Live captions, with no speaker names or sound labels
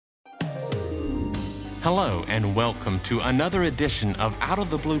Hello and welcome to another edition of Out of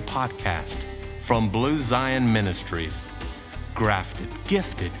the Blue podcast from Blue Zion Ministries. Grafted,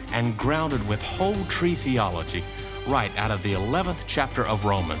 gifted, and grounded with whole tree theology right out of the 11th chapter of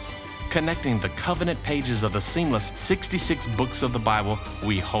Romans, connecting the covenant pages of the seamless 66 books of the Bible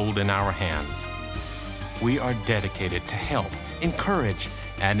we hold in our hands. We are dedicated to help, encourage,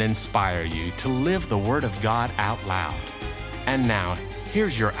 and inspire you to live the Word of God out loud. And now,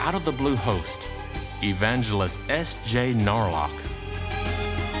 here's your Out of the Blue host, Evangelist S.J. Narlock.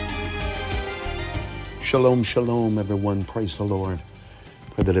 Shalom, shalom, everyone. Praise the Lord.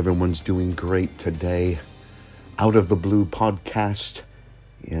 Pray that everyone's doing great today. Out of the Blue podcast.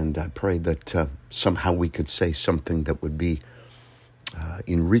 And I pray that somehow we could say something that would be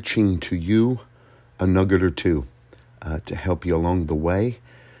enriching to you, a nugget or two to help you along the way.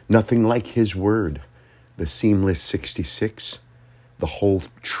 Nothing like His Word, the seamless 66, the whole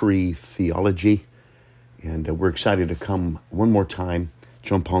tree theology. And we're excited to come one more time,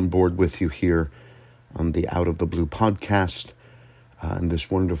 jump on board with you here on the Out of the Blue podcast on this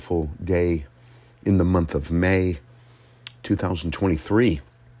wonderful day in the month of May 2023.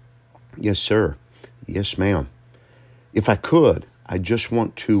 Yes, sir. Yes, ma'am. If I could, I just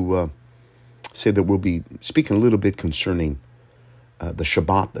want to say that we'll be speaking a little bit concerning the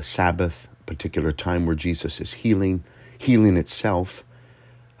Shabbat, the Sabbath, a particular time where Jesus is healing itself,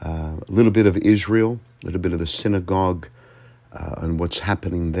 a little bit of Israel, a little bit of the synagogue and what's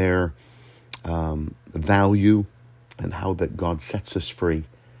happening there, value and how that God sets us free,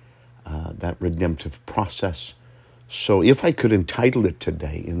 that redemptive process. So if I could entitle it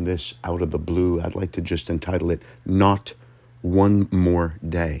today in this Out of the Blue, I'd like to just entitle it, Not One More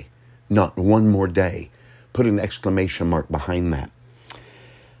Day. Not one more day. Put an exclamation mark behind that.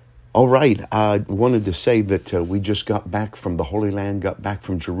 All right, I wanted to say that we just got back from the Holy Land, got back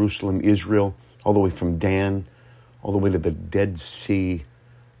from Jerusalem, Israel, all the way from Dan, all the way to the Dead Sea,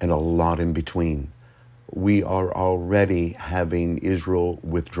 and a lot in between. We are already having Israel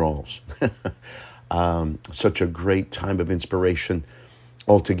withdrawals. Such a great time of inspiration.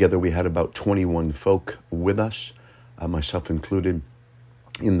 Altogether, we had about 21 folk with us, myself included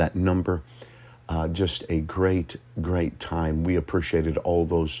in that number. Just a great, great time. We appreciated all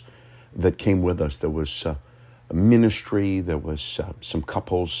those that came with us. There was a ministry, there was some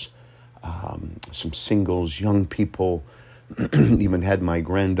couples, some singles, young people, even had my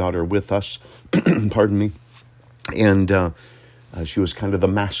granddaughter with us, pardon me, and she was kind of the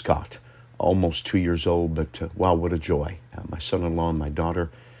mascot, almost 2 years old, but wow, what a joy. My son-in-law and my daughter,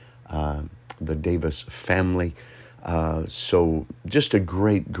 the Davis family, so just a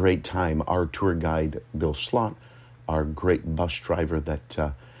great, great time. Our tour guide, Bill Slott, our great bus driver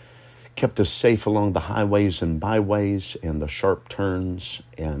that kept us safe along the highways and byways and the sharp turns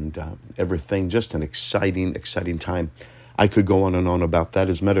and everything. Just an exciting, exciting time. I could go on and on about that.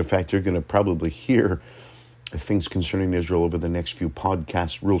 As a matter of fact, you're going to probably hear things concerning Israel over the next few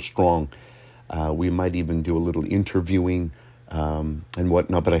podcasts real strong. We might even do a little interviewing and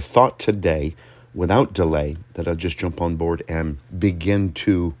whatnot. But I thought today, without delay, that I'll just jump on board and begin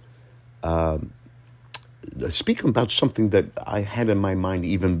to speak about something that I had in my mind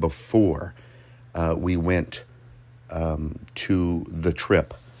even before we went to the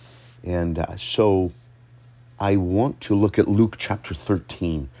trip. And so I want to look at Luke chapter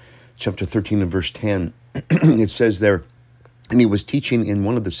 13. Chapter 13 and verse 10. It says there, "And he was teaching in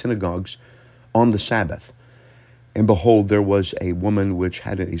one of the synagogues on the Sabbath. And behold, there was a woman which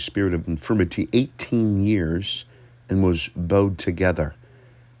had a spirit of infirmity 18 years and was bowed together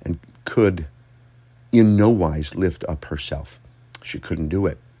and could in no wise lift up herself." She couldn't do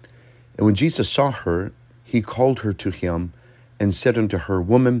it. "And when Jesus saw her, he called her to him and said unto her,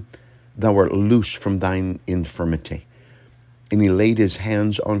 Woman, thou art loosed from thine infirmity. And he laid his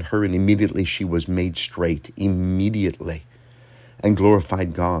hands on her, and immediately she was made straight," immediately, "and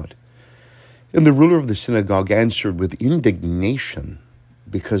glorified God. And the ruler of the synagogue answered with indignation,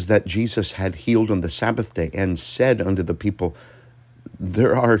 because that Jesus had healed on the Sabbath day, and said unto the people,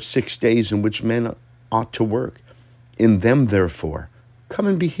 There are 6 days in which men ought to work. In them, therefore, come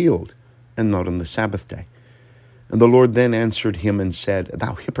and be healed, and not on the Sabbath day. And the Lord then answered him and said,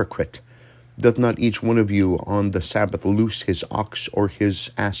 Thou hypocrite, doth not each one of you on the Sabbath loose his ox or his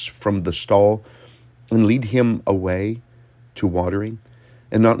ass from the stall, and lead him away to watering?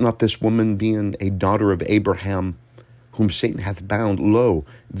 And not this woman, being a daughter of Abraham, whom Satan hath bound, lo,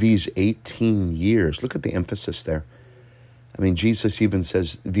 these 18 years. Look at the emphasis there. I mean, Jesus even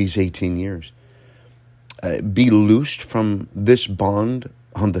says these 18 years. Be loosed from this bond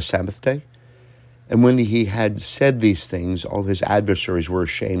on the Sabbath day. And when he had said these things, all his adversaries were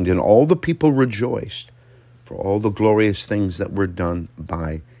ashamed, and all the people rejoiced for all the glorious things that were done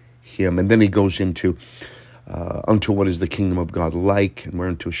by him. And then he goes into, unto what is the kingdom of God like, and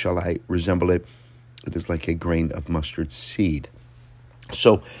whereunto shall I resemble it? It is like a grain of mustard seed.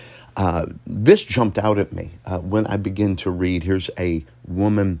 So this jumped out at me when I begin to read. Here's a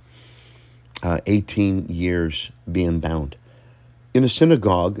woman, 18 years being bound. In a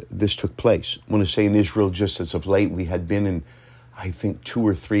synagogue, this took place. I want to say in Israel, just as of late, we had been in, I think, 2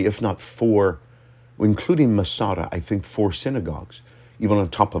 or 3, if not 4, including Masada, I think 4 synagogues. Even on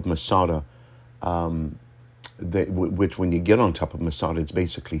top of Masada, which when you get on top of Masada, it's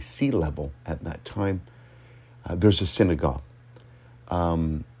basically sea level at that time. There's a synagogue.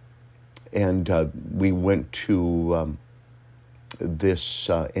 And we went to this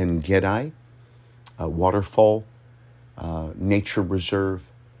En Gedi waterfall, nature reserve,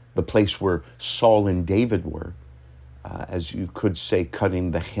 the place where Saul and David were, as you could say, cutting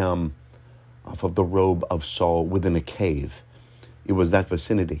the hem off of the robe of Saul within a cave. It was that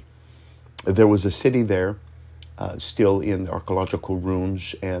vicinity. There was a city there, still in archaeological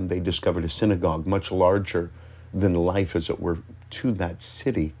ruins, and they discovered a synagogue much larger than life, as it were, to that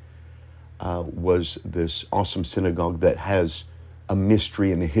city. Was this awesome synagogue that has a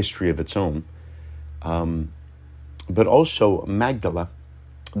mystery and a history of its own. But also Magdala,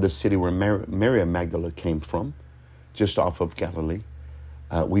 the city where Mary Magdala came from, just off of Galilee.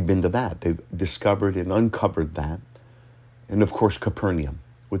 We've been to that. They've discovered and uncovered that. And of course, Capernaum,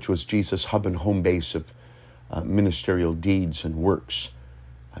 which was Jesus' hub and home base of ministerial deeds and works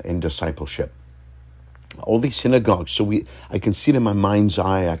and discipleship. All these synagogues. So I can see it in my mind's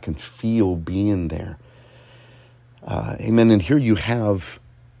eye. I can feel being there. Amen. And here you have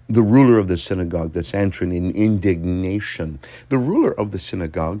the ruler of the synagogue that's answering in indignation. The ruler of the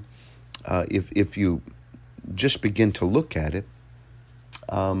synagogue, if you just begin to look at it,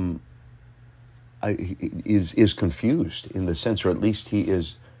 is confused in the sense, or at least he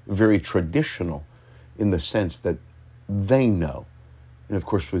is very traditional in the sense that they know. And of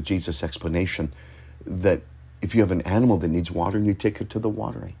course, with Jesus' explanation, that if you have an animal that needs water, you take it to the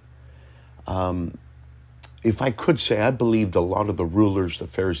watering. If I could say, I believed a lot of the rulers, the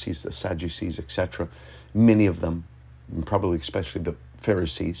Pharisees, the Sadducees, etc., many of them, and probably especially the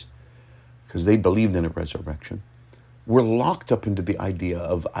Pharisees, because they believed in a resurrection, were locked up into the idea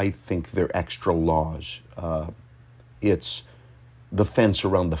of, I think, their extra laws. It's the fence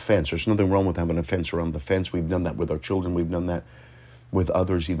around the fence. There's nothing wrong with having a fence around the fence. We've done that with our children. We've done that with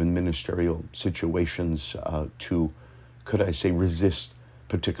others, even ministerial situations, to, could I say, resist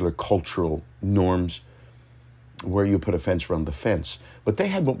particular cultural norms, where you put a fence around the fence. But they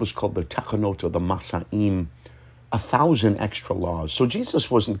had what was called the Takanot, or the Masa'im, 1,000 extra laws. So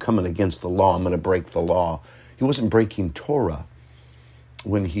Jesus wasn't coming against the law. I'm going to break the law. He wasn't breaking Torah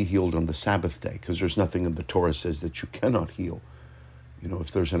when he healed on the Sabbath day, because there's nothing in the Torah says that you cannot heal. You know,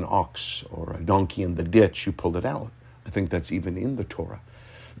 if there's an ox or a donkey in the ditch, you pull it out. I think that's even in the Torah.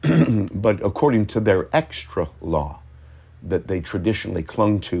 But according to their extra law that they traditionally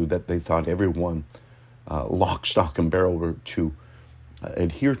clung to, that they thought everyone, lock, stock, and barrel were to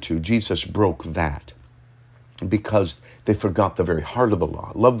adhere to, Jesus broke that because they forgot the very heart of the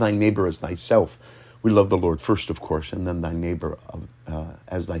law. Love thy neighbor as thyself. We love the Lord first, of course, and then thy neighbor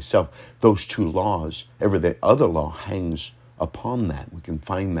as thyself. Those two laws, every other law hangs upon that. We can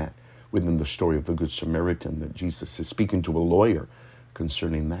find that within the story of the Good Samaritan, that Jesus is speaking to a lawyer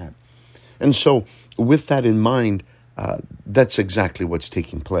concerning that. And so with that in mind, that's exactly what's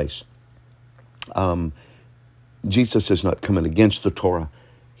taking place. Jesus is not coming against the Torah.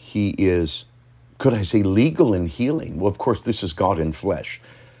 He is, could I say, legal in healing. Well, of course, this is God in flesh.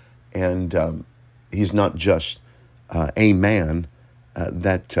 And he's not just a man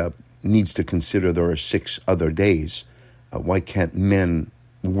that needs to consider there are 6 other days. Why can't men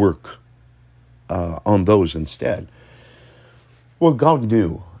work on those instead? Well, God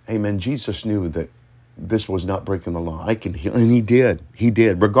knew. Amen. Jesus knew that this was not breaking the law. I can heal. And he did. He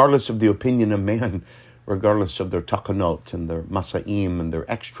did. Regardless of the opinion of man, regardless of their takanot and their masa'im and their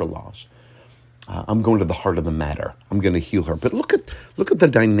extra laws. I'm going to the heart of the matter. I'm going to heal her. But look at the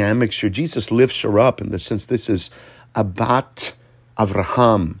dynamics here. Jesus lifts her up in the sense this is Abat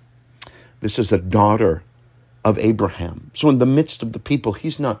Avraham. This is a daughter of Abraham. So in the midst of the people,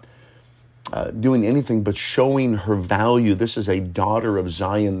 he's not doing anything but showing her value. This is a daughter of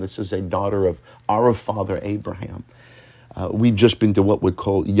Zion. This is a daughter of our father Abraham. We've just been to what we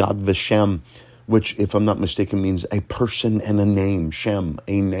call Yad Vashem, which, if I'm not mistaken, means a person and a name. Shem,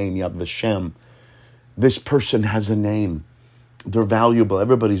 a name, Yad Vashem. This person has a name. They're valuable.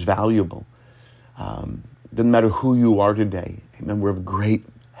 Everybody's valuable. Doesn't matter who you are today. Amen. We're of great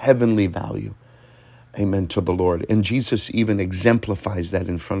heavenly value. Amen to the Lord. And Jesus even exemplifies that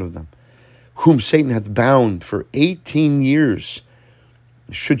in front of them. Whom Satan hath bound for 18 years.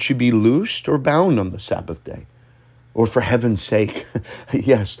 Should she be loosed or bound on the Sabbath day? Or for heaven's sake,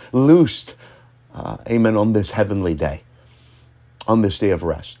 yes, loosed, amen, on this heavenly day, on this day of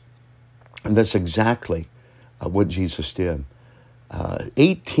rest. And that's exactly what Jesus did.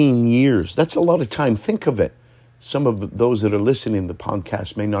 18 years, that's a lot of time. Think of it. Some of those that are listening to the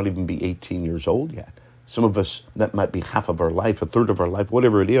podcast may not even be 18 years old yet. Some of us, that might be half of our life, a third of our life,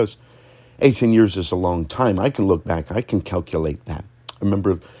 whatever it is. 18 years is a long time. I can look back. I can calculate that. I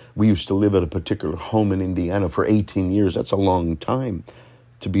remember we used to live at a particular home in Indiana for 18 years. That's a long time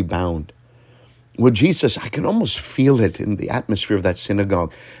to be bound. Well, Jesus, I can almost feel it in the atmosphere of that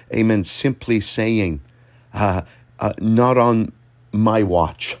synagogue. Amen. Simply saying, not on my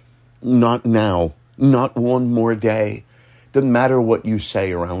watch, not now, not one more day. Doesn't matter what you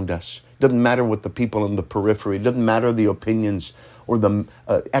say around us. Doesn't matter what the people in the periphery. Doesn't matter the opinions or the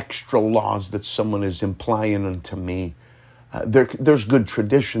extra laws that someone is implying unto me. There's good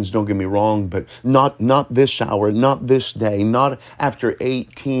traditions, don't get me wrong, but not this hour, not this day, not after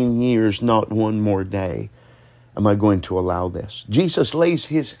 18 years, not one more day am I going to allow this. Jesus lays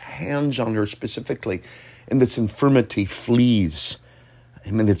his hands on her specifically, and this infirmity flees.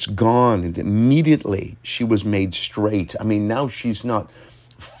 I mean, it's gone, and immediately she was made straight. I mean, now she's not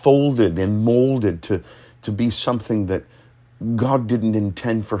folded and molded to be something that God didn't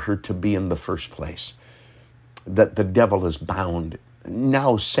intend for her to be in the first place. That the devil is bound.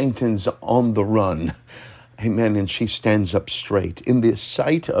 Now Satan's on the run. Amen. And she stands up straight in the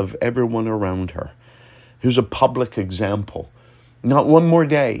sight of everyone around her. Here's a public example. Not one more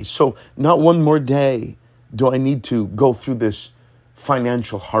day. So not one more day do I need to go through this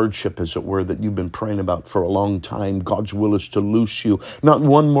financial hardship, as it were, that you've been praying about for a long time. God's will is to loose you. Not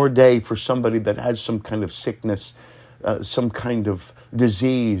one more day for somebody that has some kind of sickness, some kind of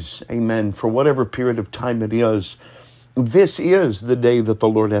disease, amen, for whatever period of time it is. This is the day that the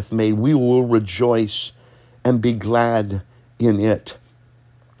Lord hath made. We will rejoice and be glad in it.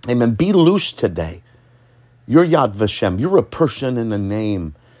 Amen. Be loose today. You're Yad Vashem. You're a person and a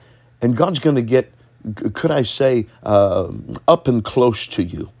name. And God's going to get, could I say, up and close to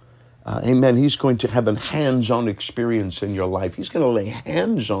you. Amen. He's going to have a hands-on experience in your life. He's going to lay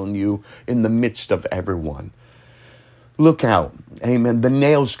hands on you in the midst of everyone. Look out. Amen. The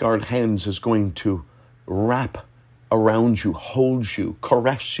nail-scarred hands is going to wrap around you, hold you,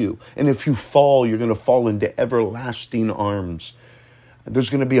 caress you. And if you fall, you're going to fall into everlasting arms.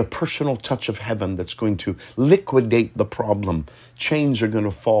 There's going to be a personal touch of heaven that's going to liquidate the problem. Chains are going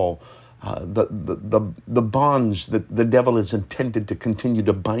to fall. The bonds that the devil is intended to continue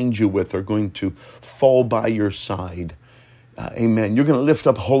to bind you with are going to fall by your side. Amen. You're going to lift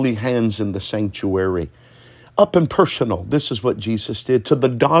up holy hands in the sanctuary. Up and personal. This is what Jesus did to the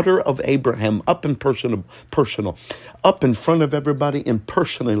daughter of Abraham. Up and personal. Up in front of everybody and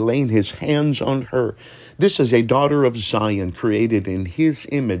personally laying his hands on her. This is a daughter of Zion, created in his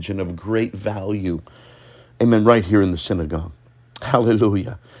image and of great value. Amen. Right here in the synagogue.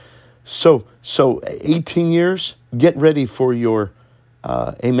 Hallelujah. So 18 years, get ready for your,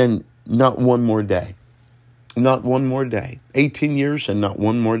 amen, not one more day. Not one more day. 18 years and not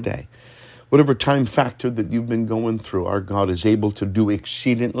one more day. Whatever time factor that you've been going through, our God is able to do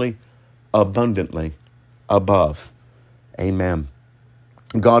exceedingly, abundantly, above. Amen.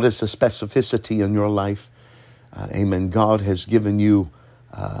 God is a specificity in your life. Amen. God has given you,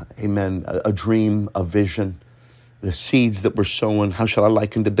 amen, a dream, a vision. The seeds that were sown, how shall I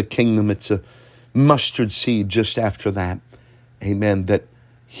liken to the kingdom? It's a mustard seed just after that. Amen. That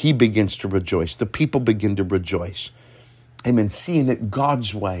he begins to rejoice. The people begin to rejoice. Amen. Seeing it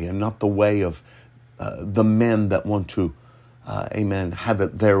God's way and not the way of the men that want to, amen, have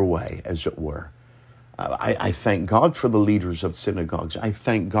it their way, as it were. I thank God for the leaders of synagogues. I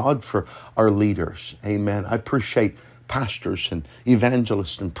thank God for our leaders. Amen. I appreciate pastors and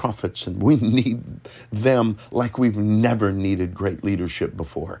evangelists and prophets, and we need them like we've never needed great leadership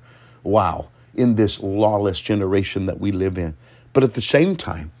before. Wow. In this lawless generation that we live in. But at the same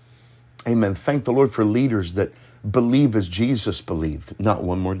time, amen, thank the Lord for leaders that believe as Jesus believed, not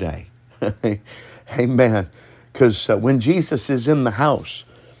one more day. Amen. Because when Jesus is in the house,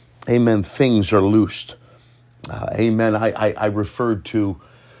 amen, things are loosed. Amen. I referred to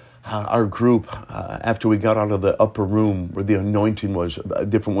our group after we got out of the upper room where the anointing was.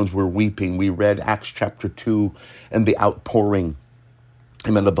 Different ones were weeping. We read Acts chapter 2 and the outpouring.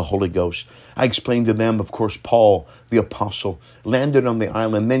 amen, of the Holy Ghost. I explained to them, of course, Paul, the apostle, landed on the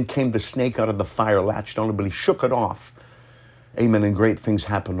island. Then came the snake out of the fire, latched on it, but he shook it off. Amen. And great things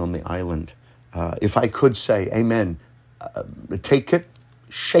happened on the island. If I could say, amen, take it,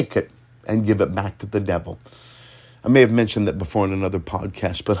 shake it, and give it back to the devil. I may have mentioned that before in another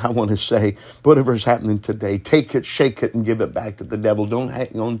podcast, but I want to say, whatever is happening today, take it, shake it, and give it back to the devil. Don't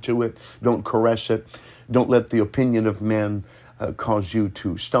hang on to it. Don't caress it. Don't let the opinion of men cause you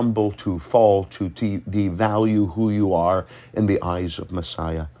to stumble, to fall, to devalue who you are in the eyes of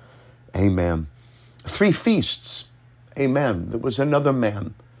Messiah. Amen. 3 feasts. Amen. There was another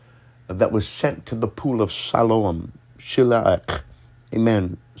man that was sent to the pool of Siloam. Shilach.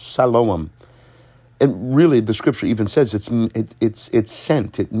 Amen. Siloam. And really, the scripture even says it's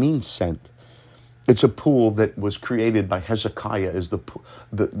sent. It means sent. It's a pool that was created by Hezekiah as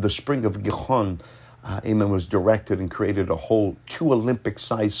the spring of Gihon. Amen, was directed and created a whole 2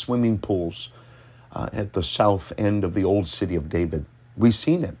 Olympic-sized swimming pools at the south end of the old city of David. We've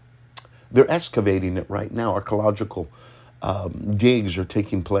seen it. They're excavating it right now. Archaeological digs are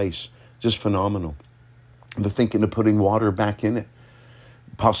taking place. Just phenomenal. They're thinking of putting water back in it,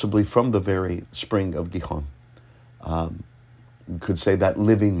 possibly from the very spring of Gihon. You could say that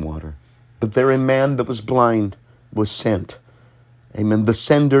living water. But there a man that was blind was sent. Amen. The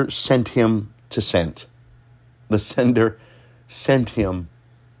sender sent him to sent. The sender sent him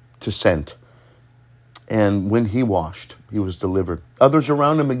to sent. And when he washed, he was delivered. Others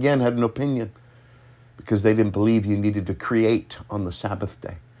around him again had an opinion because they didn't believe he needed to create on the Sabbath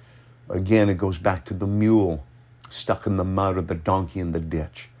day. Again, it goes back to the mule stuck in the mud or the donkey in the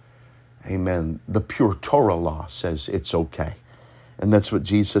ditch. Amen. The pure Torah law says it's okay. And that's what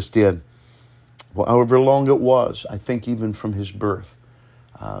Jesus did. Well, however long it was, I think even from his birth,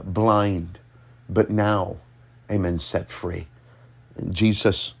 blind, but now, amen, set free. And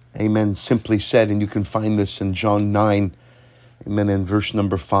Jesus, amen, simply said, and you can find this in John 9, amen, in verse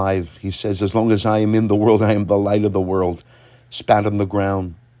number 5, he says, as long as I am in the world, I am the light of the world. Spat on the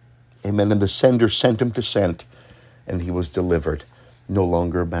ground. Amen. And the sender sent him to sent, and he was delivered, no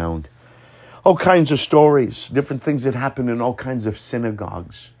longer bound. All kinds of stories, different things that happen in all kinds of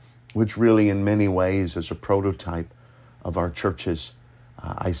synagogues, which really in many ways is a prototype of our churches.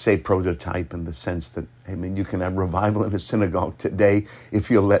 I say prototype in the sense that, amen, you can have revival in a synagogue today if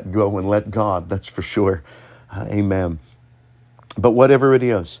you let go and let God, that's for sure. Amen. But whatever it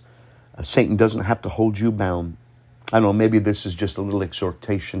is, Satan doesn't have to hold you bound. I don't know, maybe this is just a little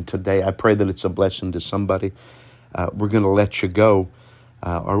exhortation today. I pray that it's a blessing to somebody. We're going to let you go.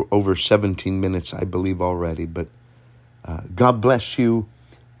 Over 17 minutes, I believe already. But God bless you.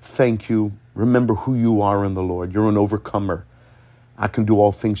 Thank you. Remember who you are in the Lord. You're an overcomer. I can do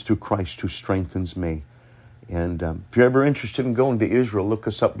all things through Christ who strengthens me. And if you're ever interested in going to Israel, look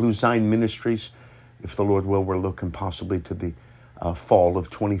us up, Blue Zion Ministries. If the Lord will, we're looking possibly to the fall of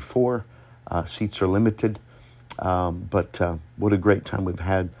 24. Seats are limited. But what a great time we've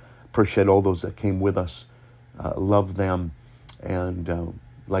had. Appreciate all those that came with us. Love them. And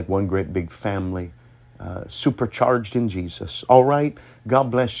like one great big family, supercharged in Jesus. All right.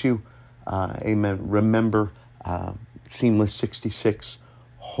 God bless you. Amen. Remember, Seamless 66,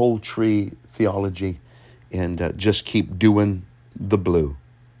 Whole Tree Theology, and just keep doing the blue.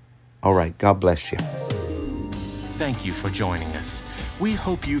 All right. God bless you. Thank you for joining us. We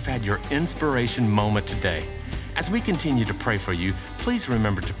hope you've had your inspiration moment today. As we continue to pray for you, please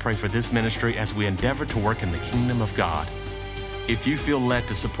remember to pray for this ministry as we endeavor to work in the kingdom of God. If you feel led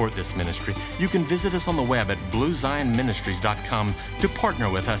to support this ministry, you can visit us on the web at bluezionministries.com to partner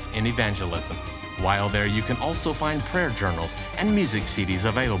with us in evangelism. While there, you can also find prayer journals and music CDs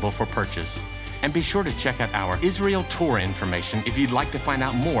available for purchase. And be sure to check out our Israel tour information if you'd like to find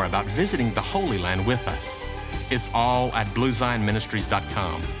out more about visiting the Holy Land with us. It's all at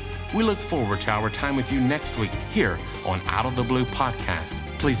bluezionministries.com. We look forward to our time with you next week here on Out of the Blue podcast.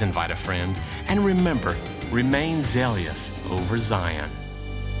 Please invite a friend, and remember, remain zealous over Zion.